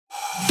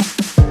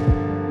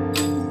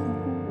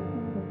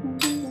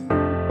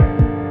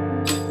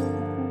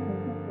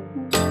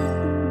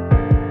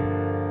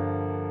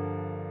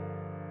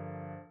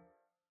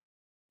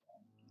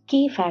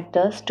Key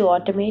factors to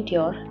automate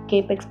your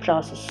CapEx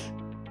process.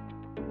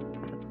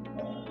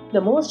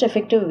 The most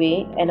effective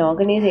way an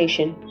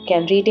organization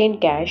can retain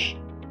cash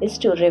is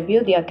to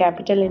review their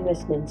capital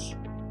investments.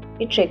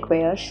 It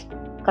requires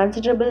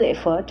considerable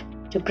effort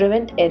to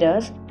prevent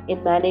errors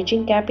in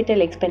managing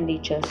capital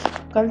expenditures.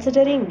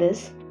 Considering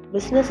this,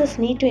 businesses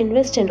need to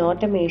invest in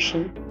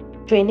automation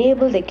to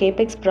enable the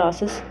CapEx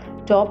process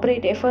to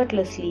operate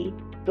effortlessly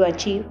to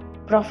achieve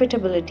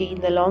profitability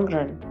in the long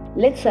run.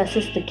 Let's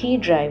assess the key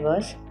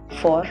drivers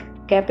for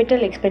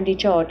capital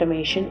expenditure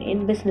automation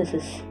in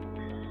businesses.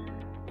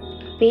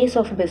 Pace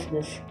of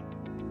business.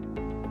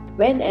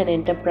 When an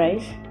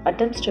enterprise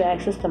attempts to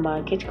access the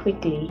market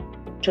quickly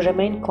to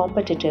remain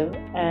competitive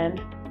and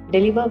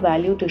deliver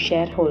value to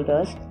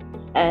shareholders,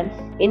 an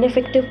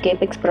ineffective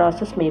CapEx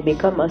process may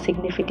become a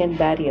significant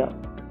barrier.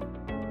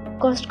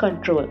 Cost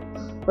control.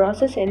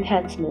 Process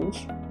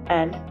enhancements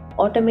and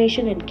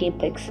automation in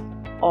CapEx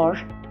are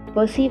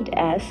perceived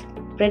as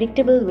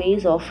predictable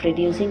ways of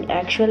reducing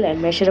actual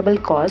and measurable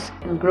costs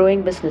in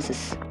growing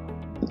businesses.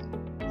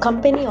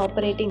 Company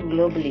operating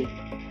globally.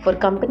 For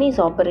companies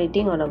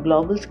operating on a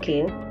global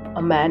scale,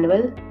 a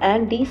manual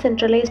and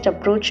decentralized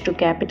approach to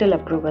capital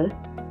approval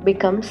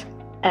becomes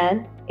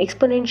an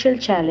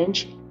exponential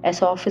challenge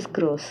as office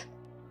grows.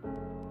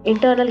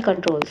 Internal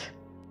controls.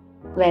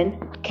 When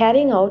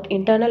carrying out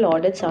internal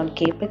audits on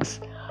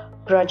CapEx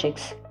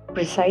projects,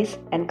 precise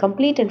and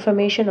complete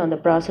information on the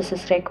process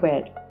is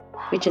required,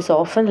 which is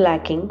often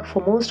lacking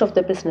for most of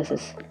the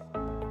businesses.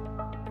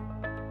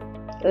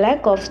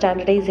 Lack of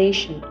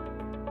standardization.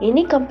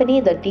 Any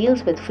company that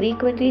deals with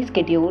frequently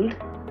scheduled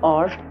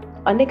or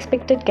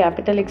unexpected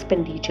capital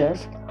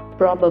expenditures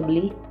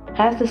probably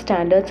has the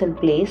standards in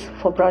place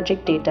for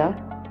project data,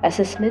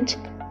 assessment,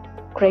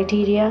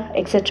 criteria,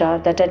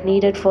 etc. that are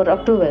needed for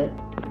approval.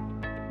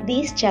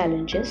 These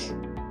challenges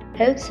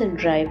helps in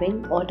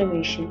driving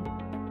automation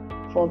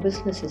for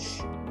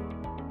businesses.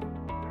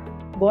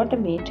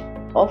 Bottomate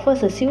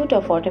offers a suite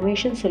of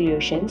automation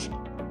solutions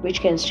which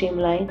can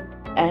streamline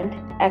and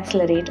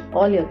accelerate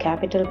all your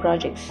capital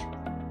projects.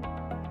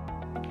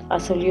 Our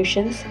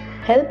solutions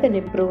help in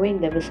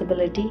improving the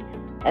visibility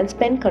and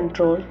spend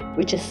control,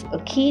 which is a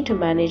key to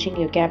managing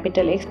your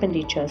capital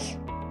expenditures.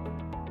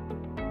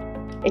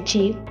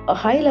 Achieve a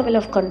high level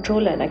of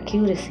control and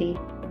accuracy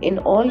in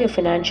all your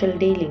financial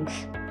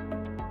dealings.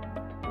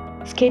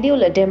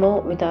 Schedule a demo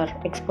with our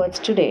experts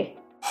today.